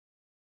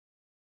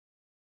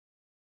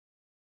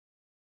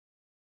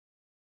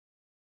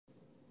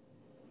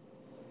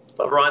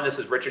Hello, everyone. This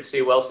is Richard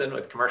C. Wilson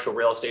with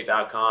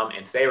CommercialRealEstate.com,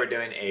 and today we're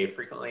doing a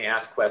frequently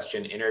asked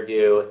question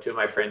interview with two of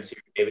my friends here,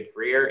 David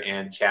Greer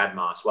and Chad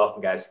Moss.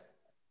 Welcome, guys.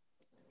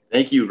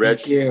 Thank you,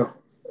 Rich. Thank you.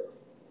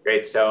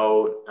 Great.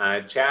 So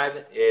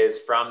Chad is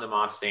from the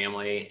Moss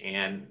family,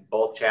 and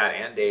both Chad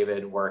and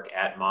David work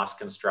at Moss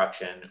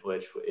Construction,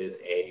 which is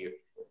a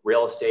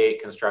real estate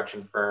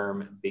construction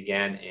firm,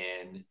 began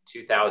in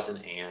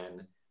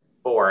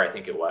 2004, I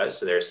think it was.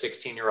 So they're a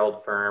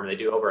 16-year-old firm. They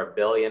do over $1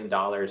 billion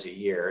a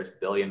year, it's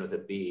billion with a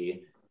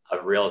B,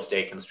 of real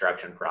estate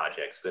construction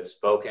projects. They've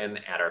spoken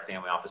at our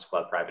Family Office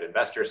Club Private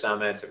Investor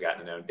Summits. I've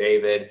gotten to know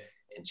David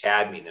and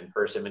Chad, meeting in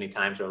person many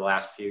times over the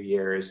last few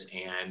years.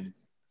 And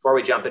before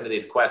we jump into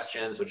these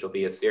questions, which will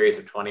be a series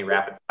of 20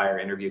 rapid fire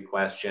interview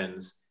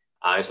questions,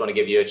 I just want to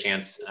give you a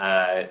chance,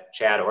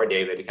 Chad or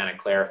David, to kind of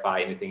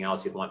clarify anything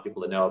else you'd want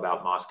people to know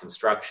about Moss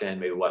Construction,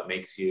 maybe what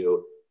makes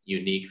you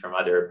unique from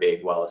other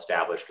big,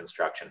 well-established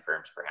construction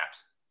firms,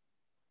 perhaps.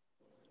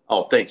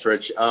 Oh, thanks,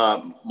 Rich.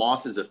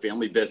 Moss is a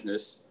family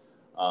business.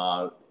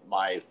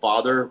 My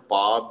father,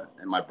 Bob,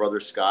 and my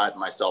brother, Scott, and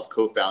myself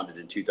co-founded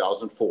in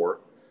 2004.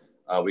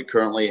 We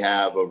currently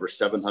have over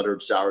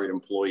 700 salaried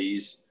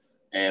employees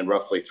and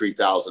roughly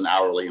 3,000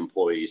 hourly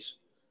employees.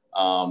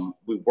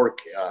 We work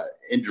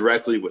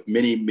indirectly with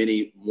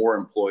many more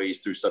employees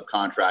through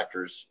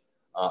subcontractors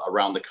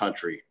around the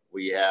country.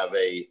 We have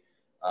a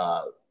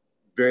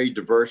very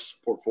diverse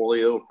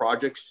portfolio of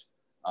projects.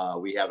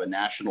 We have a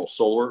national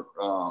solar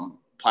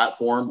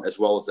platform, as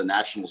well as the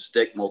national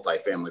stick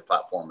multifamily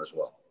platform as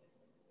well.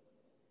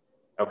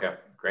 Okay,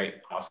 great.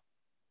 Awesome.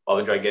 Well,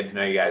 I've enjoyed getting to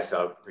know you guys, so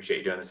I appreciate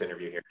you doing this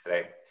interview here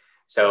today.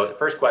 So the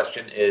first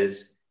question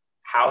is,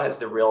 how has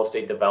the real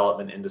estate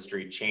development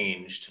industry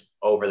changed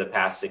over the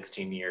past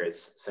 16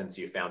 years since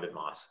you founded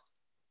Moss?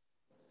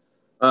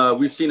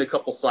 We've seen a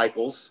couple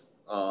cycles.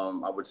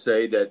 I would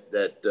say that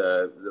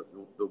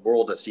the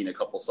world has seen a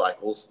couple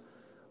cycles.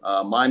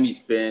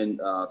 Miami's been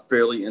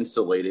fairly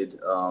insulated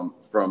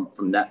from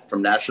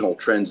national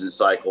trends and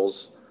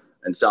cycles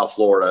in South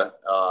Florida.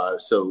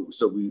 So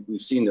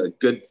we've seen a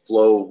good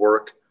flow of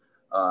work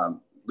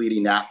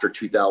leading after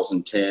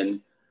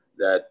 2010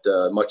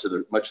 that much of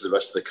the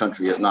rest of the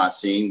country has not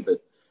seen.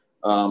 But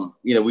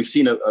we've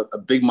seen a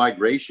big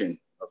migration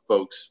of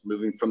folks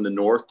moving from the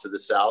north to the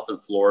south in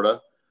Florida.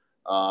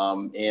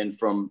 And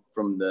from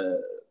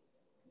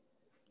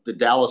the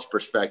Dallas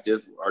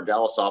perspective, our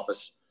Dallas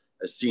office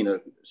has seen a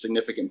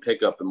significant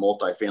pickup in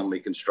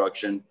multifamily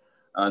construction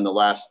in the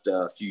last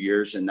few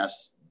years. And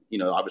that's,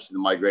 obviously the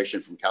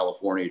migration from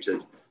California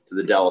to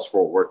the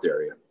Dallas-Fort Worth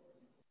area.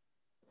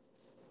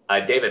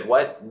 David,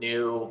 what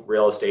new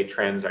real estate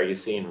trends are you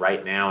seeing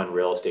right now in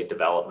real estate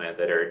development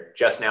that are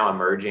just now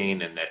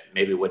emerging and that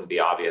maybe wouldn't be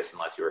obvious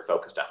unless you were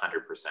focused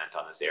 100%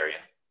 on this area?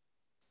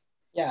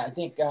 Yeah, I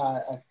think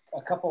a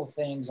couple of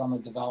things on the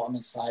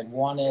development side.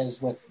 One is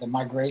with the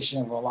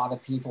migration of a lot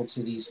of people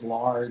to these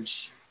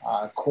large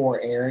core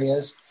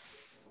areas,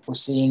 we're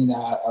seeing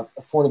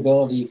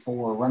affordability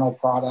for rental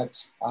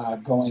product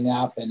going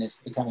up, and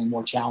it's becoming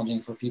more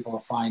challenging for people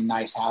to find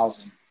nice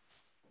housing.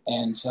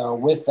 And so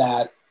with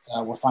that,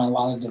 we're finding a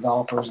lot of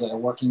developers that are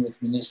working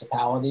with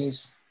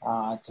municipalities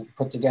to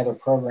put together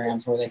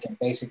programs where they can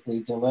basically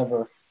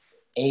deliver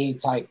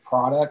A-type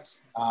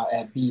product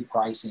at B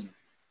pricing.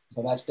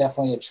 So that's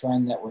definitely a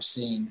trend that we're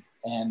seeing.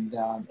 And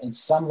in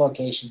some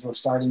locations, we're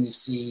starting to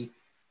see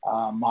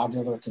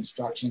modular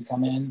construction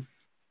come in,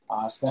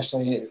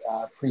 especially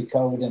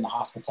pre-COVID in the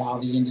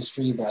hospitality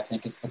industry, but I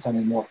think it's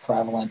becoming more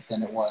prevalent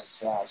than it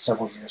was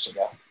several years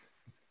ago.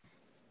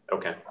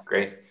 Okay,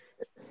 great.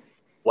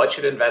 What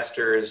should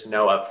investors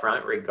know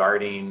upfront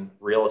regarding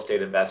real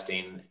estate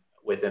investing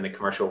within the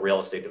commercial real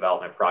estate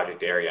development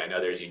project area? I know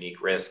there's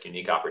unique risk,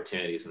 unique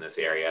opportunities in this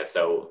area.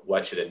 So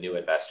what should a new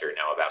investor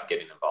know about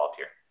getting involved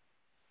here?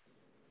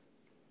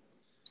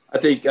 I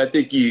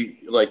think you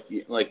like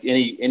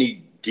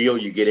any deal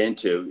you get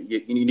into,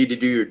 you need to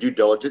do your due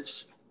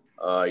diligence.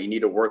 You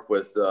need to work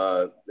with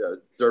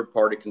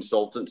third-party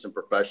consultants and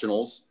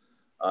professionals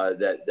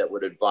that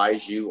would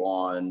advise you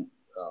on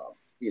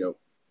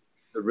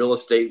the real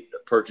estate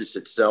purchase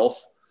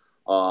itself,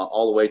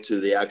 all the way to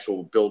the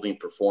actual building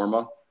pro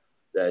forma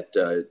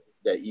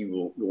that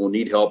you will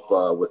need help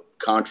with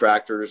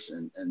contractors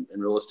and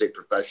real estate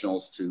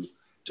professionals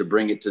to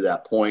bring it to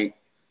that point.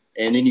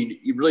 And then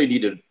you really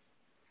need to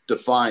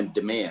define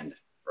demand,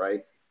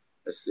 right?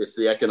 It's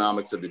the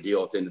economics of the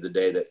deal at the end of the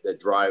day that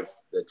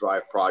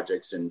drive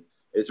projects. And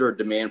is there a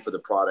demand for the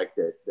product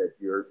that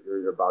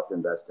you're about to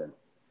invest in?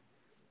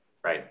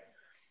 Right.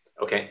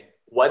 Okay.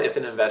 What if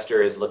an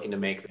investor is looking to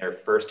make their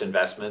first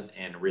investment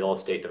in real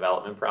estate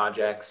development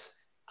projects?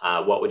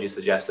 What would you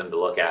suggest them to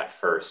look at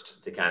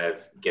first to kind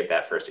of get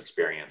that first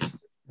experience?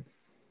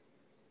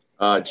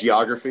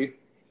 Geography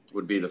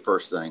would be the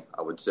first thing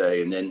I would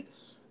say. And then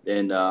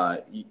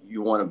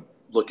you want to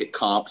look at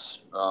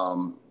comps,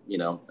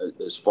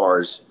 as far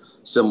as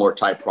similar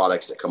type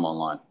products that come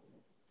online.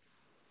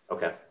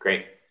 Okay,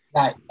 great.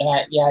 I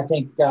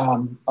think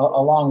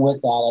along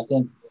with that, I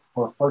think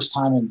for a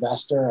first-time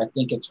investor, I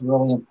think it's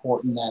really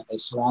important that they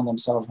surround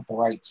themselves with the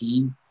right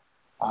team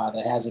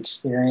that has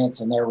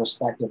experience in their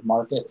respective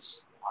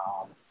markets,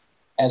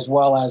 as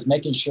well as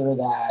making sure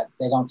that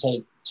they don't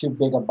take too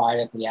big a bite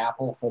at the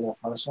apple for their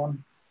first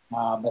one,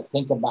 but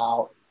think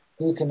about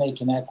who can they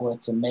connect with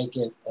to make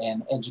it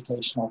an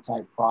educational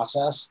type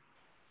process,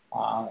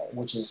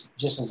 which is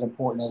just as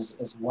important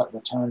as what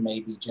return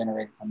may be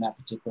generated from that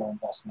particular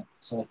investment.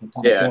 So they can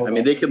kind of build. I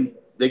mean,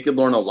 they could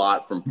learn a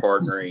lot from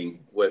partnering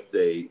with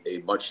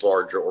a much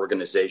larger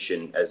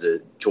organization as a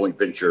joint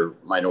venture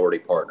minority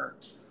partner,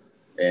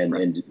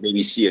 and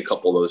maybe see a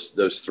couple of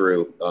those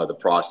through the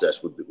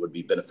process would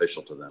be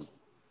beneficial to them.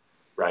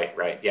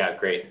 Right. Yeah,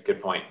 great.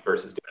 Good point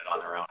versus doing it on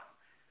their own.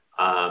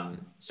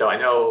 So I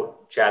know,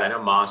 Chad,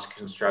 Moss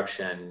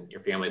Construction,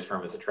 your family's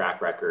firm, has a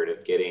track record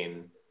of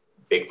getting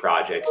big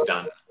projects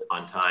done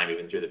on time,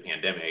 even through the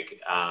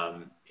pandemic.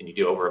 And you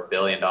do over $1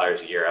 billion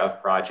a year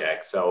of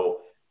projects.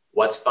 So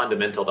what's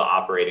fundamental to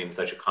operating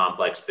such a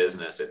complex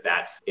business at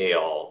that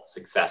scale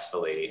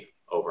successfully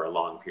over a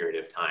long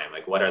period of time?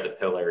 Like, what are the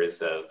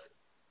pillars of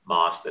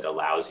Moss that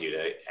allows you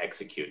to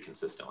execute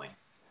consistently?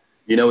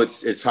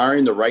 It's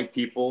hiring the right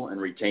people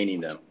and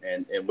retaining them.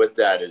 And with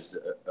that is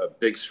a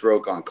big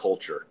stroke on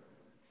culture.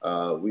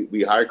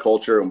 We hire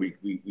culture, and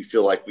we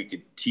feel like we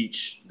could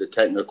teach the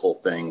technical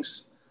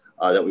things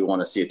that we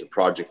want to see at the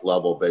project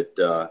level, but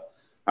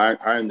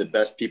hiring the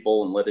best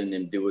people and letting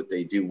them do what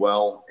they do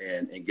well,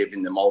 and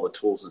giving them all the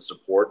tools and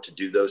support to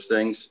do those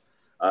things,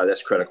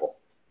 that's critical.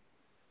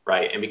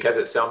 Right. And because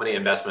it's so many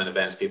investment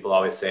events, people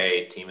always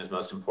say team is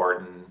most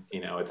important.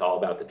 It's all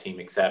about the team,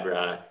 et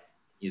cetera.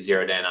 You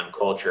zeroed in on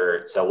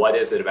culture. So what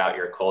is it about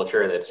your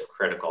culture that's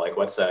critical? Like,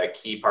 what's a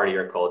key part of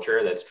your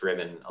culture that's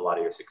driven a lot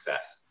of your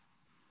success?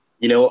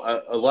 A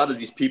lot of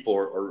these people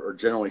are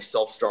generally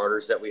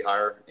self-starters that we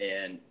hire,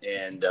 and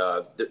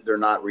they're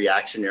not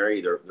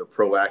reactionary. They're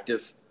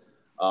proactive.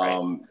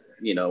 Right.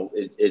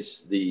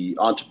 It's the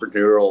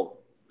entrepreneurial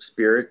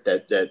spirit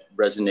that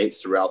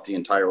resonates throughout the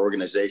entire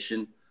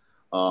organization.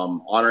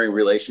 Honoring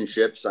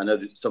relationships. I know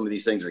that some of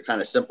these things are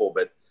kind of simple,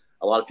 but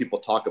a lot of people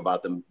talk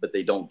about them, but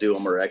they don't do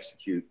them or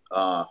execute.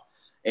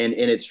 And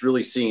it's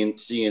really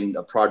seeing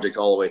a project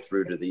all the way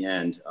through to the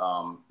end,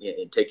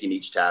 and taking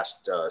each task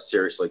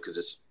seriously, because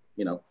it's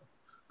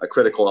a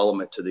critical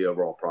element to the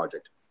overall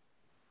project.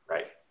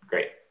 Right.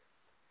 Great.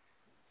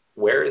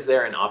 Where is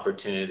there an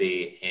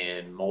opportunity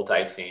in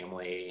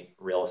multifamily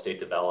real estate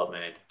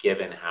development,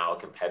 given how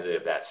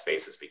competitive that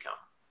space has become?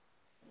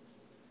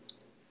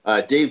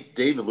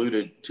 Dave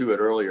alluded to it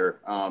earlier.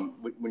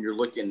 When you're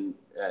looking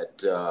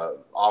at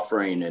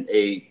offering an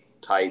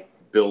A-type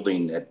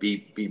building at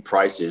B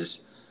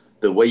prices,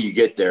 the way you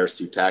get there is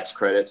through tax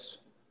credits,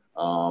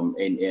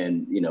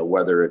 and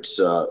whether it's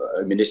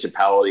a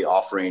municipality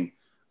offering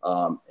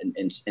and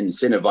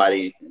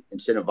incentivizing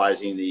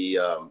the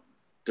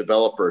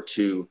developer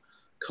to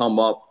come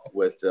up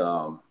with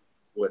a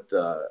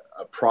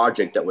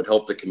project that would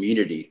help the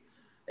community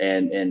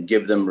and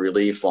give them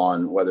relief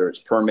on whether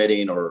it's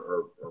permitting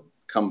or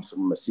comes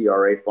from a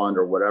CRA fund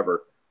or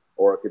whatever,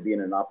 or it could be in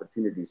an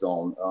opportunity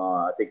zone.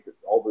 I think that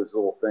all those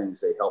little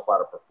things, they help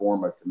out a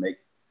performer to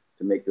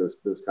make those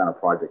kind of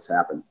projects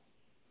happen.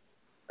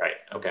 Right.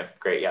 Okay,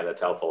 great. Yeah,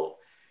 that's helpful.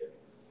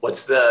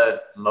 What's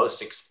the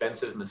most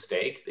expensive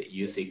mistake that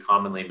you see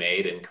commonly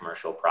made in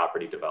commercial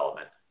property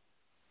development?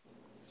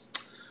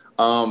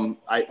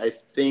 I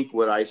think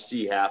what I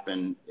see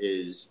happen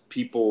is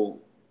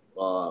people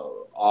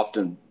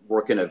often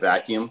work in a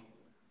vacuum.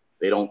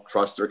 They don't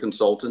trust their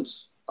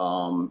consultants.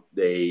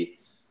 They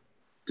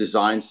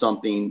design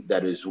something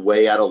that is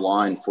way out of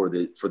line for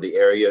the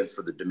area and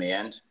for the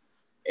demand,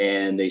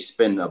 and they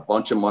spend a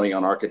bunch of money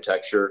on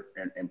architecture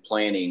and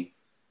planning,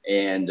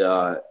 and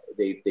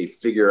they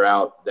figure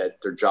out that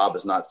their job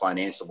is not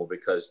financeable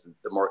because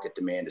the market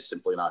demand is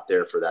simply not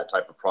there for that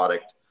type of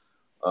product.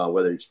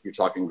 Whether you're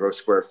talking gross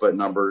square foot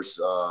numbers,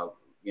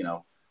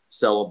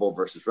 sellable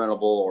versus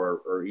rentable,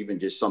 or even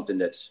just something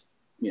that's,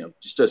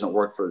 just doesn't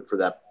work for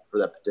that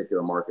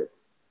particular market.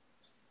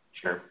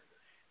 Sure.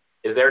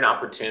 Is there an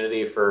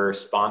opportunity for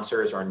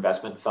sponsors or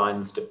investment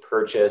funds to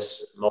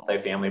purchase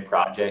multifamily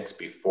projects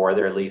before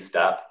they're leased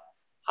up?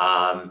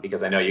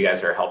 Because I know you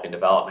guys are helping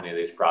develop many of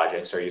these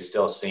projects. Are you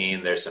still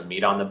seeing there's some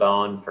meat on the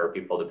bone for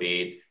people to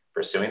be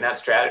pursuing that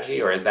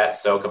strategy? Or is that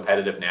so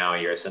competitive now,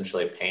 you're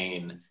essentially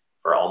paying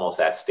for almost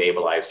that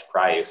stabilized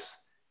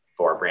price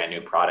for a brand new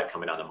product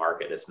coming on the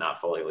market that's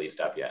not fully leased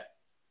up yet?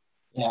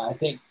 Yeah, I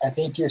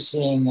think you're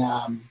seeing,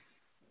 and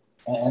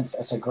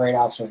it's a great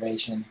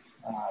observation,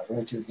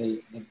 Richard.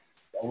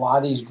 A lot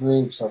of these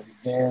groups are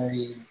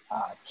very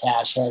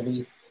cash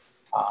heavy.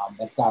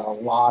 They've got a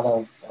lot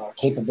of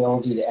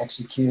capability to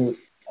execute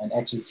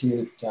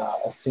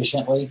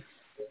efficiently.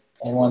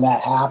 And when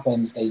that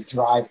happens, they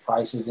drive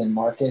prices in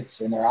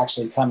markets, and they're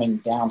actually coming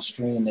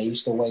downstream. They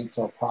used to wait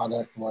till a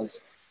product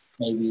was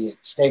maybe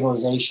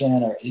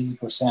stabilization or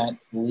 80%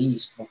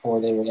 leased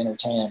before they would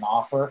entertain an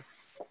offer.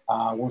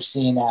 We're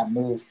seeing that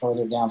move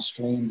further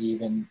downstream to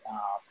even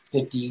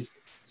 50,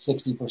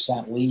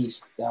 60%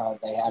 leased,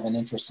 they have an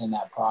interest in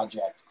that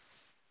project.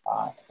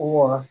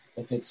 Or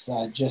if it's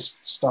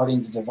just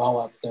starting to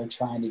develop, they're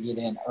trying to get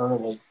in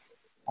early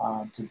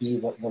to be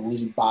the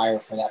lead buyer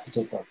for that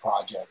particular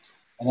project.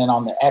 And then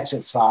on the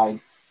exit side,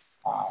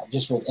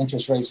 just with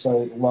interest rates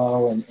so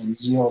low and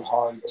yield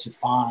hard to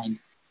find,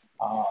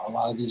 a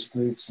lot of these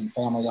groups and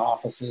family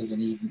offices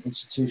and even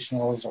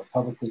institutionals or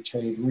publicly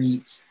traded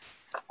REITs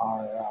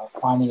are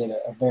finding it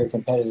a very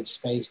competitive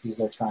space because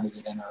they're trying to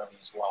get in early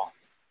as well.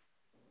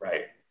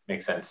 Right.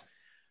 Makes sense.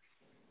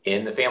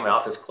 In the Family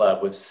Office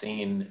Club, we've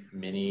seen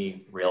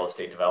many real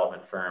estate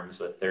development firms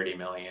with 30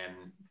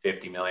 million,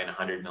 50 million,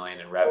 100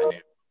 million in revenue,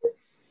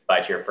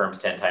 but your firm's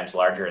 10 times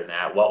larger than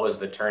that. What was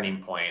the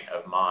turning point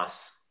of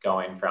Moss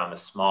going from a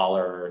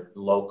smaller,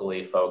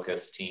 locally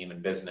focused team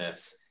and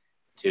business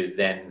to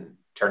then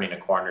turning a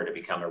corner to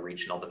become a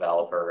regional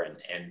developer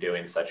and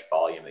doing such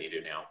volume that you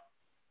do now?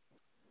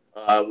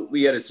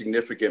 We had a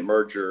significant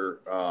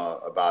merger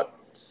about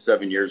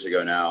 7 years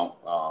ago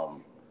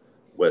now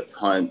with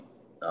Hunt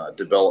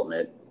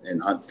Development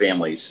and Hunt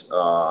Families.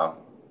 And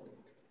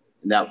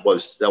that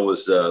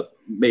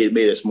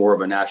made us more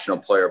of a national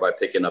player by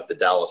picking up the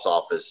Dallas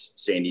office,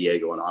 San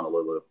Diego, and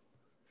Honolulu,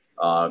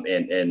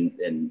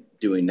 and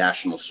doing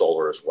national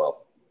solar as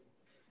well.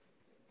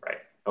 Right.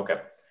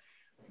 Okay.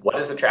 What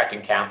is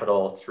attracting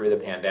capital through the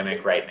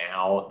pandemic right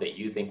now that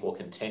you think will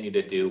continue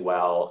to do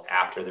well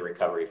after the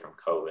recovery from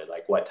COVID?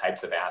 Like what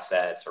types of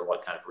assets or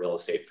what kind of real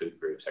estate food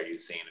groups are you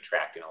seeing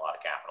attracting a lot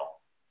of capital?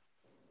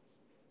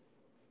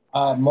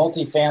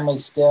 Multifamily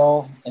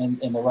still in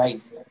the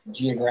right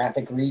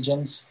geographic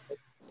regions.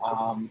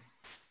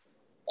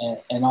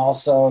 And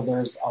also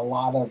there's a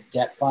lot of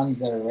debt funds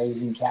that are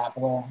raising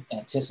capital,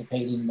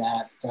 anticipating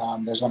that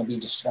there's going to be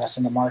distress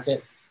in the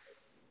market.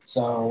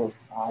 So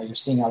you're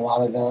seeing a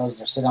lot of those.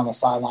 They're sitting on the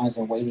sidelines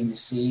and waiting to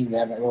see. We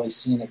haven't really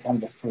seen it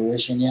come to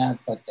fruition yet,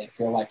 but they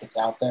feel like it's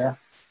out there.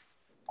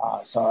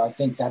 So I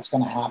think that's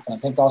going to happen. I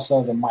think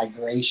also the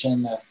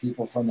migration of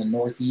people from the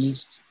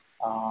Northeast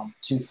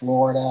to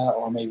Florida,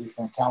 or maybe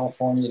from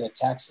California to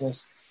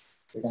Texas,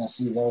 you're going to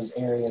see those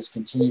areas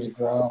continue to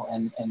grow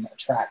and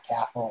attract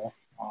capital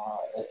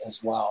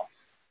as well.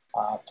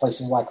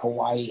 Places like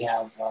Hawaii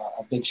have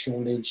a big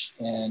shortage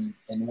in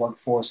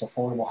workforce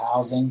affordable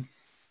housing.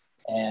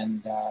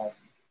 And I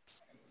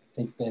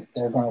think that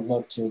they're going to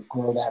look to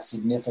grow that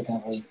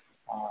significantly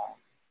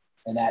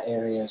in that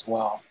area as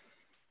well.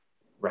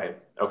 Right.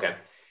 Okay.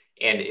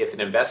 And if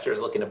an investor is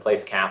looking to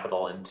place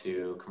capital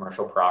into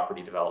commercial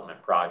property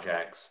development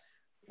projects,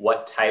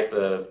 what type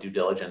of due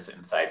diligence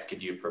insights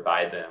could you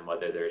provide them,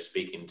 whether they're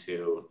speaking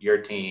to your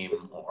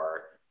team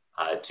or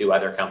to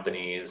other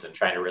companies and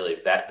trying to really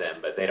vet them,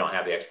 but they don't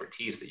have the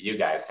expertise that you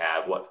guys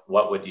have?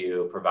 What would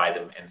you provide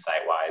them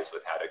insight-wise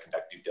with how to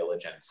conduct due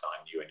diligence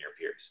on you and your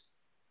peers?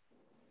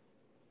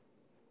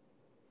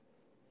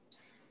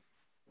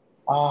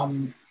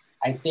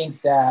 I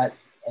think that,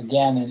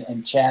 again,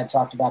 and Chad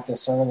talked about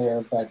this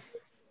earlier, but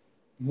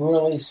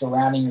really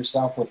surrounding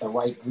yourself with the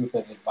right group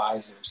of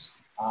advisors,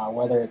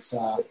 whether it's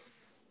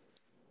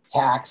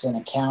tax and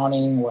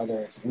accounting, whether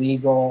it's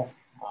legal,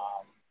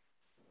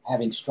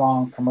 having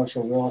strong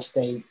commercial real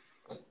estate,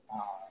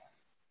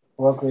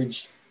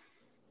 brokerage,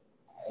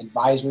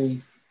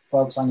 advisory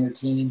folks on your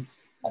team.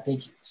 I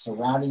think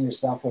surrounding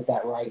yourself with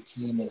that right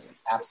team is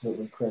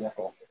absolutely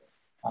critical.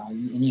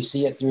 And you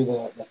see it through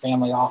the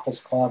Family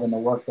Office Club and the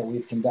work that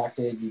we've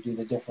conducted. You do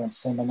the different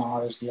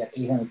seminars. You had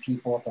 800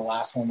 people at the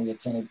last one we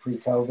attended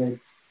pre-COVID.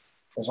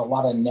 There's a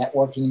lot of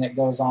networking that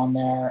goes on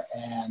there,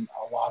 and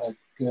a lot of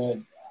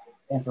good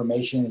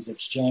information is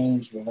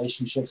exchanged,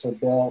 relationships are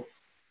built.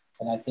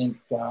 And I think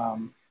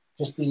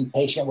just being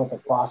patient with the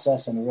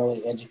process and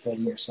really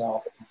educating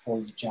yourself before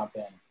you jump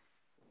in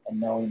and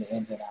knowing the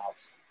ins and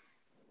outs.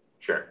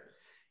 Sure.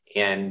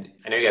 And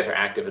I know you guys are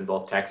active in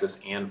both Texas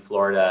and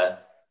Florida.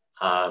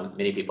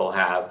 Many people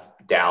have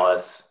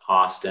Dallas,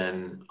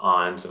 Austin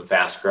on some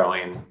fast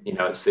growing,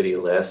 city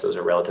lists. Those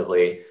are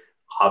relatively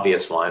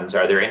obvious ones.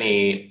 Are there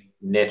any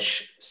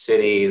niche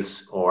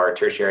cities or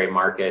tertiary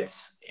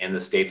markets in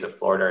the states of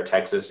Florida or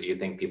Texas that you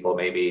think people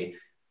maybe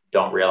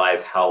don't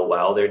realize how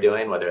well they're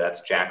doing, whether that's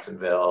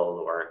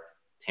Jacksonville or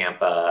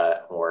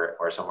Tampa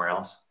or somewhere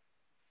else?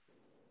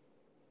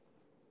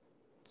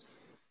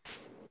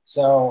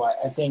 So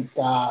I think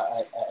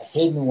a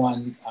hidden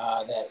one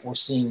that we're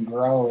seeing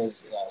grow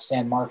is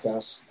San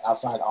Marcos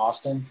outside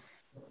Austin.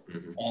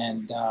 Mm-hmm.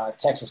 And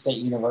Texas State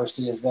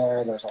University is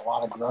there. There's a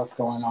lot of growth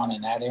going on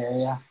in that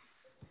area.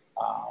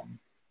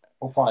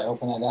 We'll probably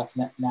open that up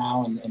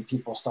now and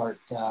people start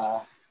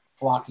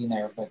flocking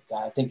there. But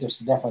I think there's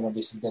definitely going to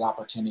be some good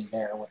opportunity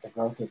there with the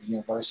growth of the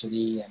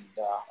university and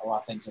a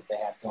lot of things that they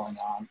have going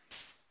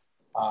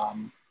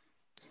on.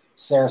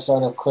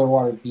 Sarasota,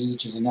 Clearwater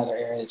Beach is another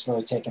area that's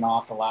really taken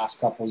off the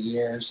last couple of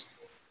years.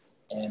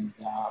 And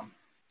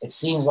it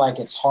seems like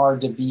it's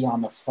hard to be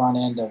on the front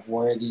end of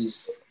where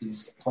these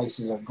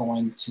places are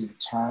going to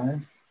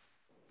turn.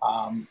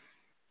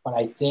 But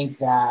I think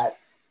that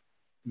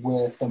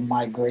with the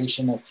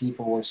migration of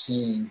people we're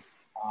seeing,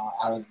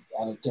 out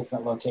of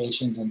different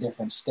locations in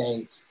different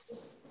states,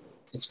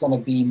 it's going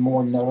to be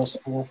more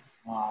noticeable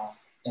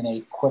in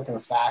a quicker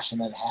fashion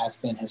than it has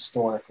been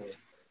historically,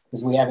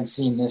 because we haven't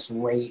seen this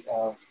rate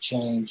of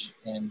change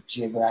in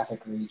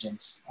geographic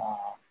regions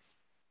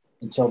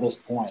until this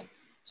point.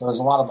 So there's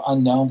a lot of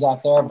unknowns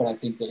out there, but I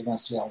think that you're going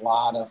to see a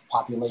lot of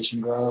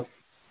population growth,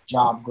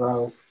 job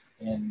growth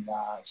in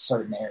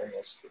certain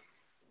areas.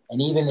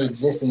 And even the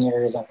existing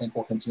areas, I think,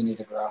 will continue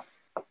to grow.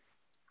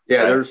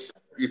 Yeah,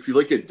 if you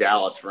look at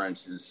Dallas, for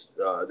instance,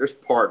 there's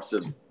parts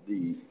of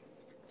the,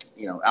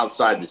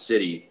 outside the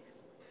city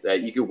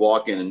that you could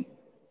walk into,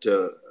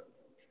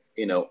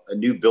 a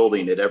new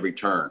building at every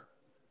turn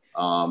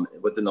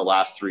within the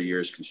last 3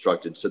 years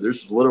constructed. So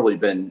there's literally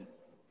been,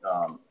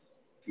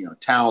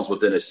 towns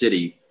within a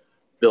city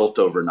built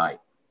overnight,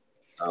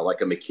 like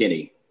a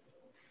McKinney.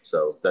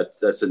 So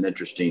that's an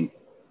interesting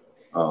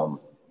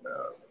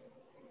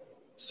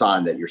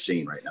sign that you're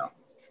seeing right now.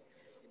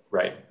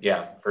 Right.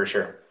 Yeah, for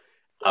sure.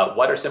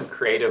 What are some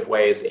creative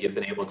ways that you've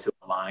been able to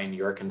align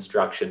your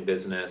construction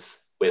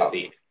business with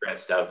the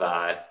interest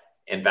of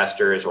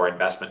investors or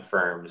investment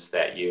firms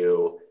that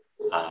you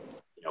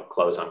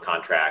close on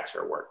contracts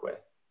or work with?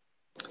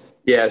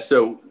 Yeah.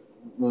 So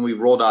when we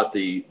rolled out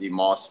the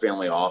Moss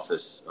Family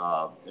Office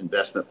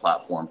investment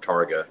platform,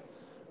 Targa,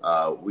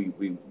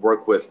 we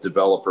work with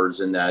developers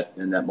in that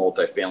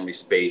multifamily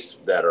space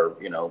that are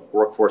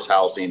workforce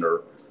housing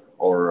or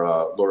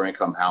lower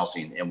income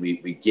housing, and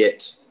we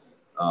get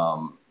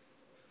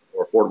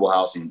or affordable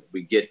housing.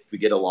 We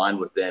get aligned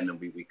with them, and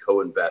we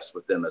co-invest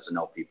with them as an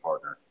LP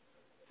partner,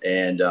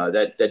 and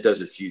that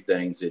does a few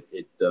things.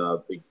 It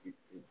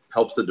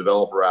helps the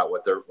developer out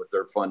with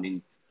their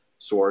funding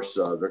source,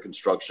 their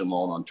construction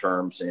loan on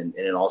terms, and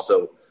it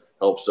also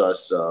helps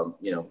us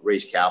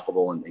raise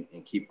capital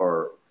and keep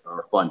our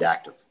fund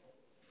active.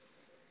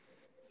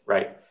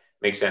 Right.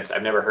 Makes sense.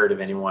 I've never heard of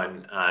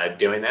anyone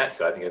doing that.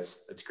 So I think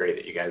it's great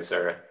that you guys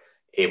are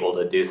able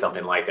to do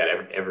something like that.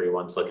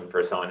 Everyone's looking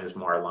for someone who's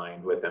more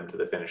aligned with them to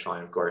the finish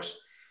line, of course.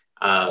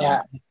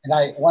 Yeah.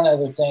 And one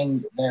other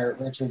thing there,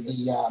 Richard,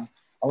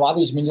 a lot of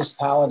these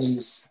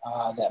municipalities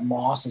that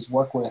Moss has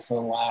worked with for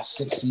the last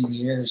 16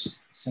 years,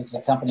 since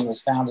the company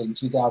was founded in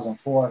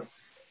 2004,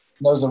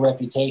 knows the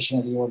reputation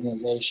of the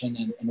organization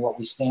and what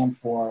we stand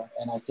for.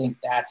 And I think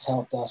that's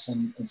helped us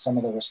in some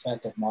of the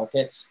respective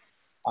markets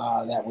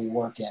that we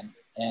work in,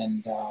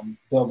 and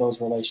build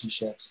those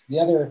relationships. The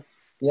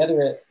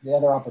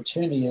other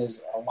opportunity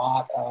is a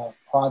lot of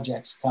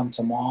projects come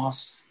to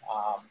Moss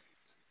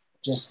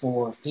just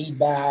for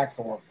feedback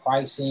or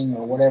pricing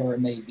or whatever it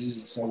may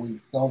be. So we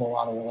build a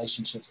lot of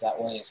relationships that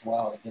way as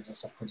well. That gives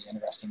us a pretty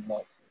interesting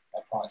look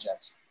at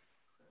projects.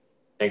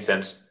 Makes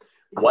sense.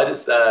 What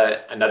is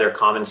another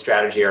common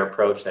strategy or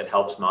approach that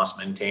helps Moss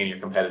maintain your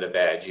competitive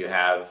edge? You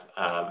have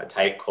a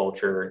tight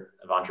culture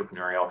of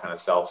entrepreneurial kind of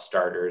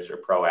self-starters or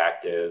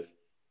proactive.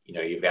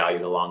 You value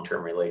the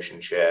long-term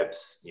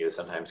relationships. You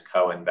sometimes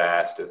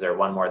co-invest. Is there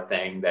one more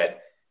thing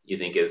that you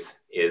think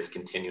is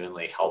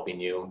continually helping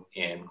you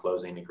in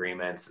closing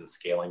agreements and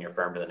scaling your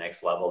firm to the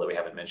next level that we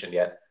haven't mentioned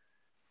yet?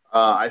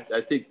 I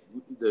think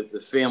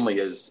the family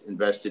has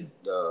invested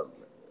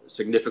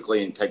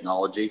significantly in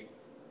technology.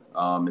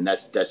 And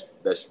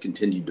that's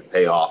continued to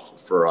pay off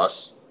for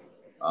us.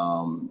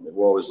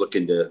 We're always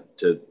looking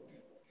to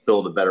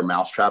build a better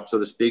mousetrap, so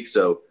to speak.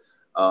 So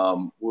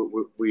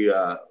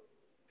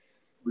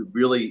we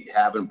really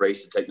have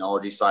embraced the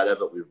technology side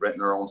of it. We've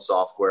written our own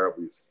software.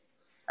 We've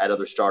had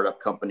other startup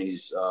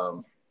companies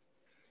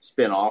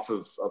spin off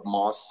of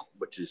Moss,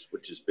 which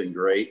has been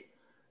great.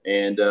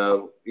 And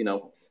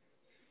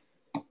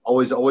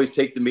always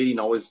take the meeting.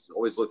 Always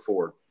look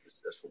forward.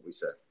 That's what we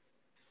said.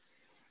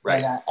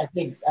 Right. And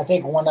I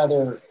think one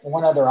other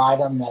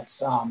item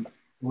that's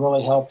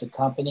really helped the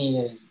company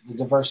is the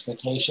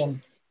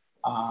diversification,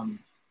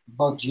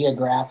 both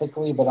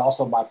geographically but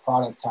also by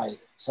product type.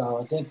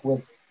 So I think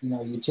with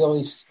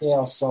utility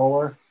scale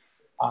solar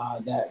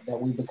that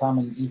we become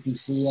an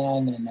EPC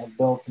in and have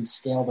built and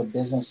scaled a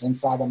business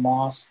inside of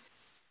Moss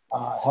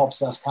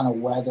helps us kind of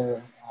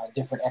weather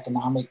different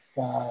economic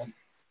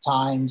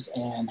times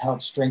and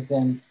help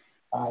strengthen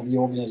the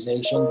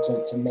organization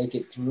to make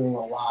it through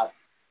a lot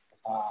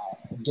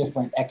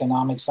different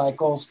economic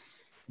cycles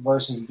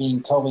versus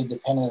being totally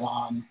dependent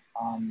on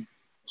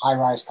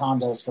high-rise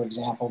condos, for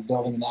example,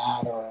 building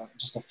that, or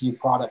just a few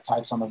product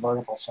types on the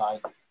vertical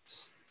side.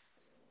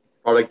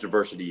 Product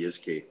diversity is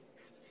key.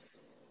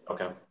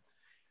 Okay.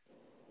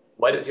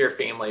 What has your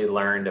family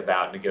learned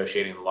about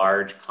negotiating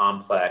large,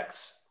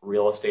 complex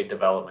real estate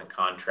development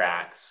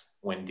contracts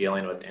when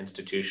dealing with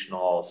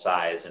institutional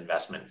size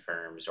investment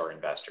firms or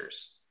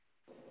investors?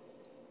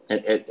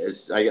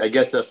 I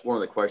guess that's one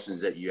of the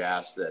questions that you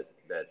asked that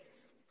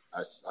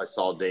I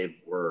saw, Dave,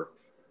 where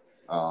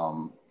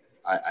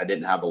I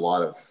didn't have a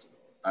lot of,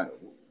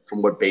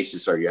 from what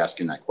basis are you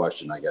asking that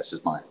question, I guess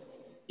is mine.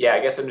 Yeah,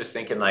 I guess I'm just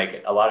thinking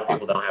like a lot of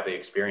people don't have the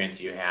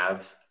experience you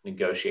have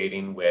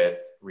negotiating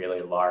with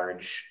really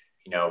large,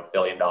 $1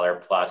 billion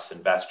plus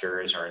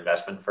investors or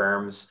investment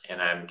firms.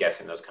 And I'm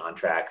guessing those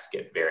contracts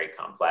get very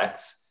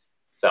complex.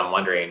 So I'm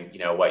wondering,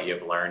 what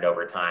you've learned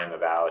over time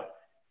about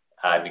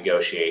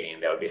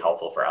negotiating that would be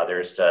helpful for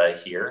others to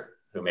hear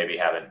who maybe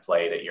haven't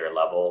played at your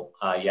level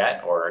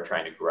yet or are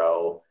trying to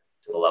grow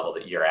to the level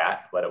that you're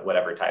at,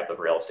 whatever type of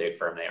real estate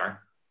firm they are.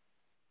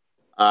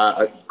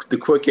 The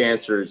quick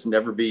answer is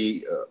never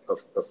be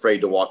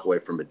afraid to walk away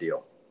from a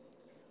deal.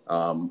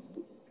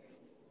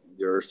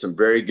 There are some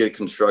very good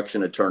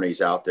construction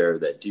attorneys out there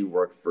that do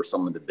work for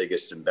some of the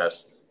biggest and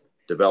best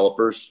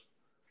developers.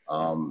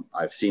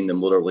 I've seen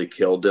them literally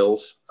kill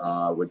deals,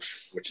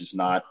 which is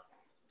not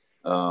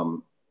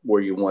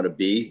where you want to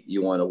be.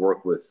 You want to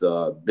work with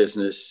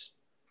business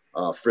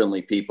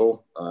friendly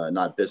people,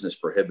 not business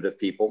prohibitive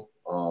people,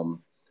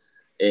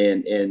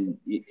 and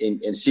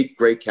seek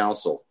great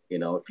counsel.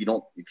 If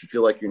you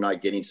feel like you're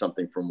not getting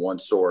something from one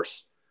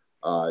source,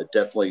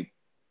 definitely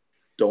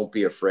don't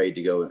be afraid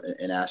to go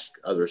and ask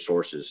other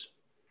sources.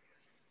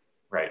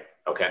 Right.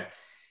 Okay.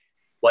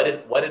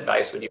 What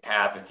advice would you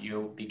have if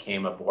you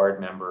became a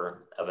board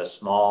member of a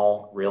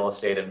small real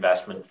estate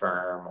investment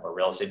firm or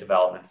real estate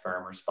development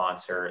firm or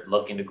sponsor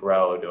looking to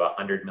grow to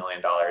 $100 million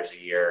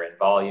a year in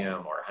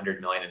volume or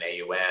 $100 million in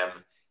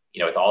AUM,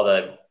 with all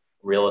the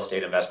real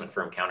estate investment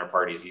firm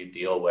counterparties you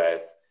deal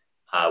with,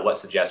 what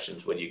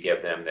suggestions would you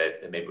give them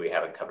that maybe we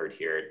haven't covered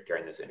here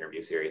during this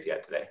interview series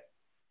yet today?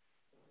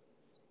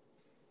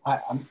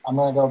 I'm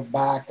going to go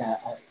back.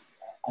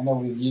 I know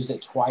we've used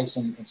it twice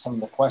in some of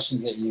the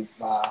questions that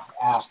you've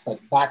asked, but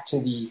back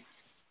to the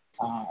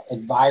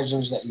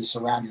advisors that you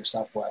surround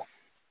yourself with.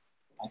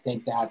 I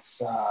think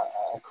that's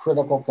a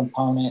critical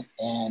component,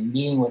 and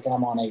meeting with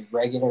them on a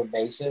regular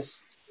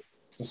basis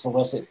to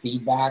solicit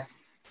feedback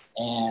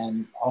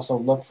and also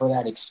look for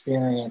that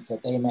experience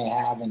that they may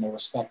have in their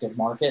respective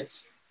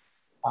markets.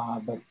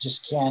 But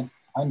just can't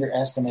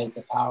underestimate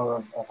the power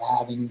of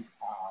having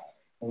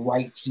the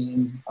right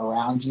team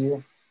around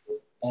you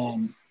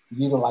and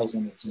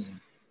utilizing the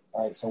team,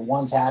 right? So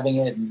one's having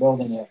it and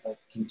building it, but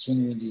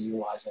continuing to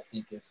utilize, I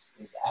think,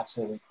 is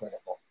absolutely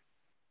critical.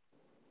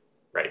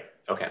 Right.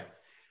 Okay.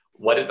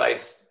 What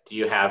advice do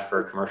you have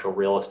for commercial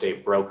real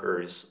estate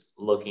brokers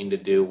looking to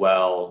do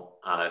well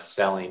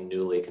selling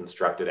newly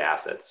constructed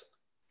assets?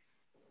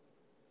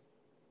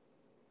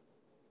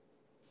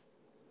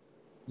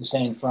 You're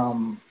saying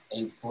from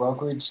a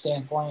brokerage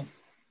standpoint?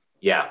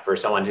 Yeah, for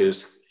someone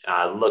who's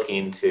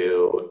looking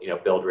to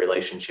build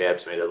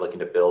relationships, maybe they're looking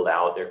to build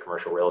out their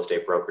commercial real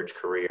estate brokerage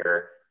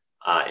career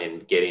in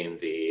getting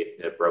the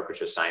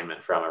brokerage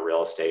assignment from a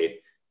real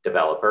estate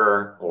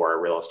developer or a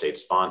real estate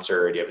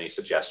sponsor. Do you have any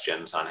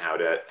suggestions on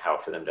how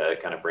for them to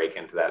kind of break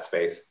into that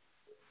space?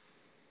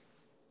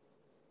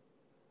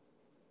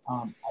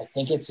 I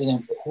think it's an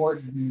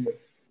important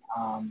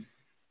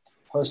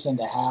person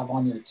to have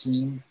on your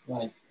team,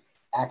 like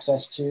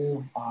access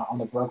to on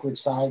the brokerage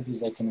side,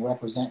 because they can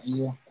represent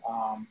you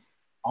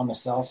on the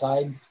sell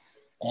side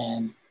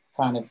and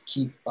kind of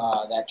keep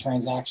that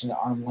transaction at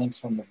arm's length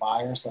from the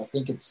buyer. So I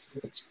think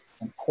it's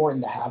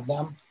important to have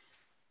them.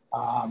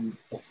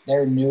 If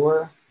they're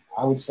newer,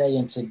 I would say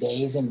in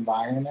today's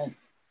environment,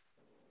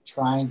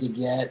 trying to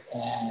get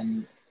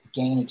and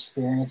gain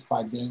experience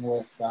by being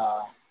with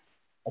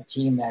a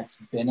team that's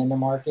been in the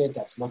market,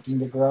 that's looking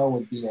to grow,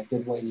 would be a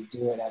good way to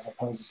do it as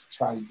opposed to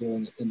try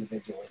doing it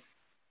individually.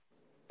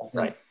 I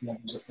think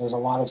there's a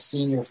lot of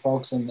senior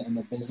folks in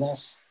the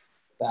business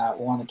that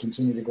want to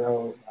continue to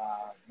grow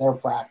their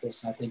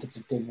practice. And I think it's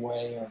a good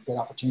way or a good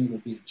opportunity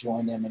would be to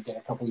join them and get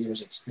a couple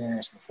years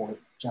experience before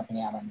jumping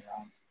out on your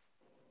own.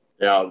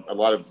 Yeah, a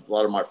lot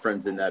of my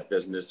friends in that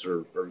business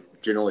are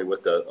generally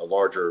with a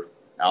larger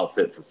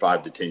outfit for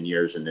 5 to 10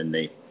 years, and then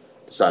they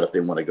decide if they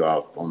want to go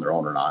out on their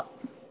own or not.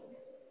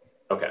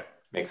 Okay,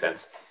 makes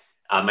sense.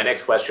 My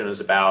next question is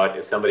about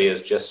if somebody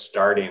is just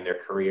starting their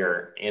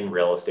career in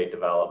real estate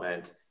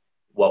development,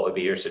 what would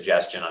be your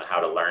suggestion on how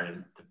to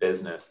learn the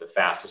business the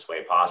fastest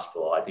way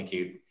possible? I think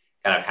you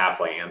kind of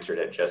halfway answered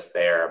it just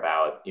there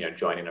about,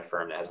 joining a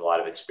firm that has a lot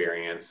of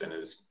experience and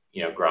is,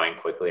 growing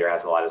quickly or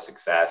has a lot of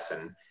success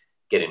and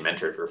getting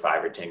mentored for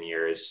 5 or 10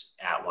 years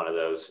at one of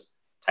those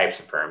types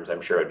of firms.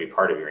 I'm sure it would be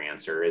part of your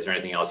answer. Is there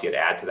anything else you'd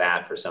add to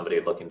that for somebody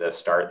looking to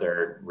start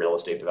their real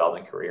estate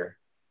development career?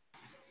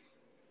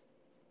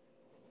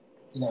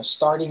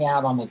 Starting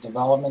out on the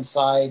development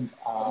side,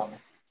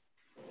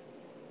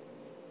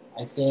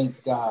 I think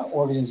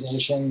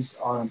organizations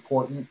are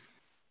important.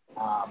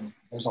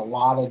 There's a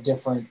lot of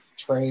different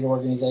trade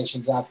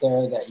organizations out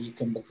there that you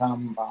can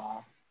become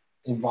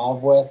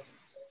involved with,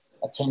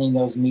 attending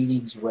those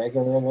meetings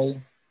regularly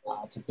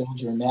to build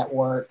your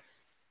network,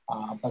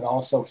 but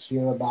also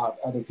hear about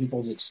other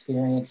people's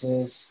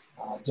experiences,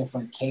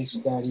 different case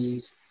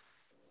studies,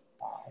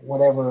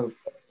 whatever.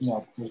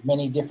 There's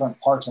many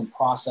different parts and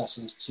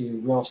processes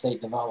to real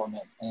estate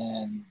development,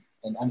 and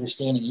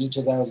understanding each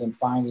of those and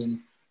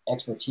finding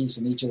expertise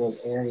in each of those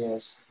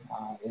areas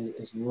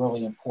is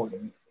really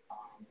important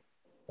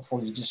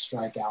before you just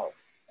strike out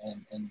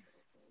and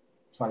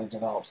try to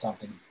develop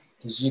something,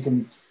 because you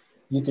can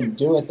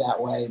do it that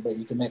way, but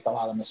you can make a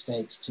lot of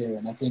mistakes too.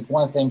 And I think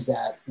one of the things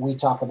that we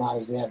talk about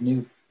is we have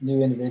new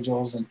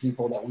individuals and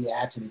people that we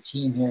add to the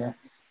team here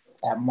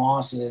at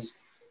Moss is,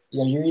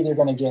 you're either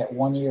going to get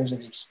 1 year's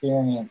of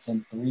experience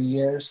in 3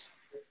 years,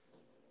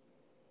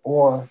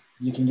 or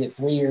you can get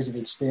 3 years of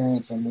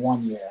experience in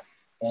 1 year.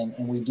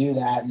 And we do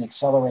that and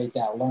accelerate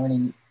that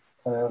learning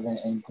curve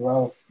and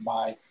growth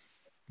by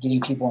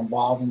getting people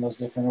involved in those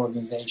different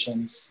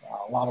organizations,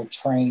 a lot of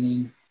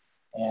training,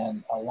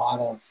 and a lot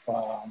of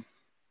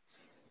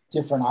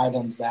different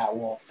items that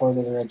will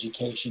further their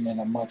education in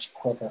a much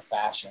quicker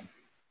fashion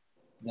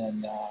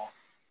than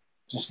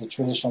just the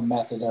traditional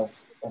method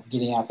of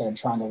getting out there and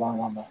trying to learn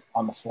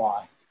on the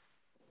fly.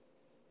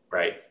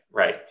 Right.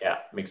 Yeah,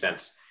 makes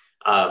sense.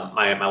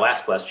 My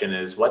last question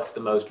is, what's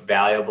the most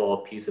valuable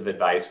piece of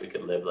advice we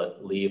could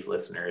leave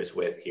listeners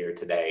with here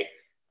today?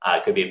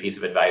 It could be a piece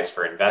of advice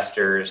for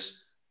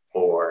investors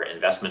or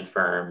investment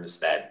firms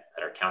that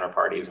are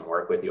counterparties and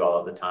work with you all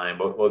of the time.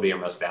 What would be your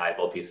most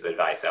valuable piece of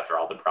advice after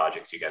all the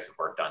projects you guys have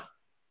worked on?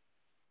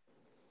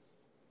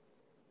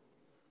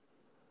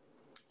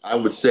 I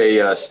would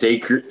say stay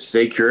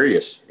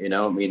curious.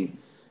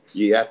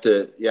 You have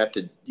to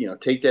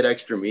take that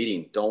extra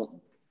meeting.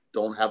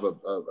 Don't have a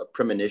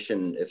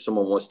premonition if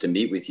someone wants to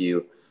meet with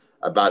you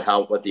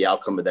about what the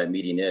outcome of that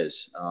meeting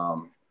is.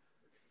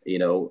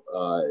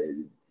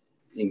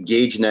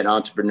 Engage in that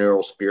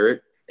entrepreneurial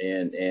spirit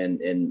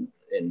and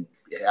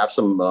have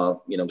some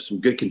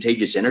good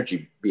contagious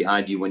energy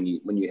behind you when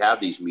you have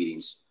these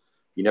meetings.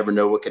 You never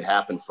know what could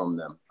happen from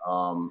them.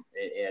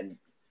 And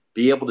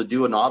be able to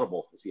do an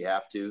audible if you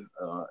have to,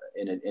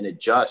 and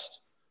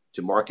adjust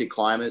to market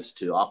climates,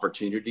 to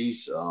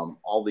opportunities,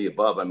 all the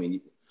above. I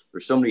mean,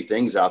 there's so many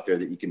things out there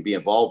that you can be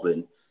involved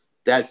in.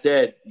 That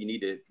said, you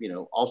need to,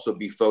 also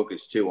be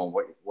focused too on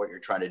what you're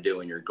trying to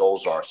do and your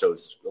goals are. So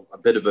it's a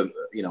bit of a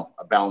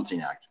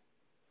balancing act.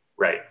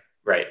 Right.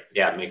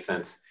 Yeah, it makes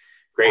sense.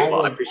 Great.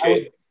 I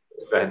appreciate it.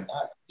 Go ahead.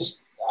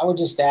 I would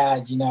just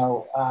add,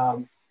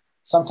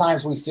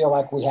 sometimes we feel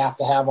like we have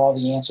to have all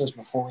the answers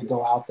before we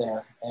go out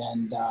there.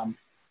 And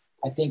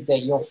I think that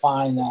you'll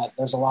find that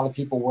there's a lot of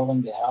people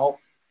willing to help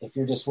if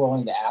you're just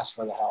willing to ask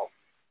for the help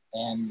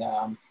and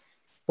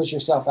put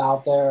yourself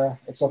out there.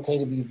 It's okay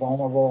to be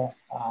vulnerable.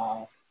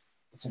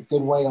 It's a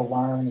good way to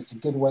learn. It's a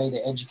good way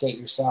to educate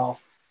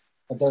yourself.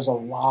 But there's a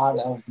lot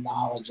of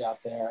knowledge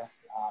out there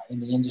in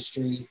the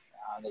industry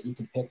that you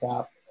can pick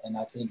up. And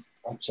I think,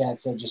 like Chad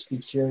said, just be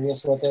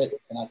curious with it.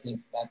 And I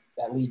think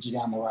that leads you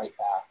down the right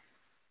path.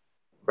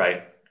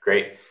 Right.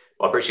 Great.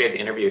 Well, I appreciate the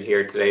interview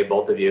here today,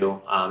 both of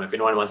you. If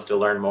anyone wants to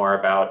learn more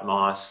about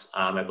Moss,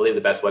 I believe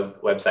the best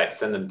website to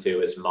send them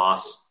to is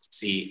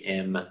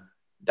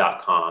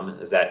mosscm.com.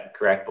 Is that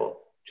correct,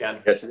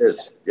 Chad? Yes, it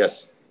is.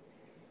 Yes.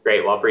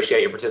 Great. Well, I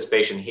appreciate your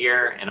participation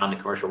here and on the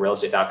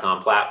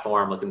commercialrealestate.com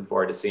platform. Looking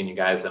forward to seeing you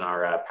guys in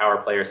our Power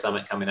Player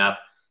Summit coming up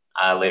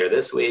later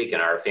this week,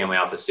 and our Family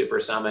Office Super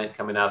Summit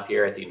coming up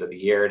here at the end of the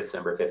year,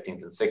 December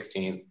 15th and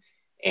 16th.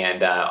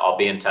 And I'll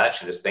be in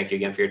touch, and just thank you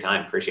again for your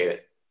time. Appreciate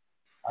it.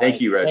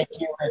 Thank you, Richard.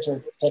 Thank you,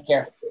 Richard. Take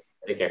care.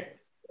 Take care.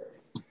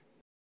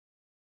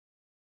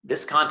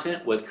 This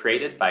content was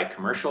created by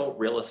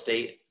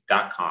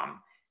commercialrealestate.com.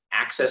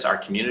 Access our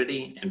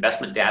community,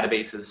 investment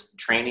databases,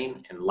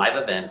 training, and live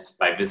events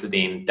by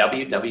visiting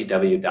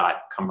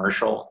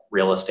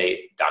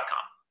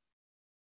www.commercialrealestate.com.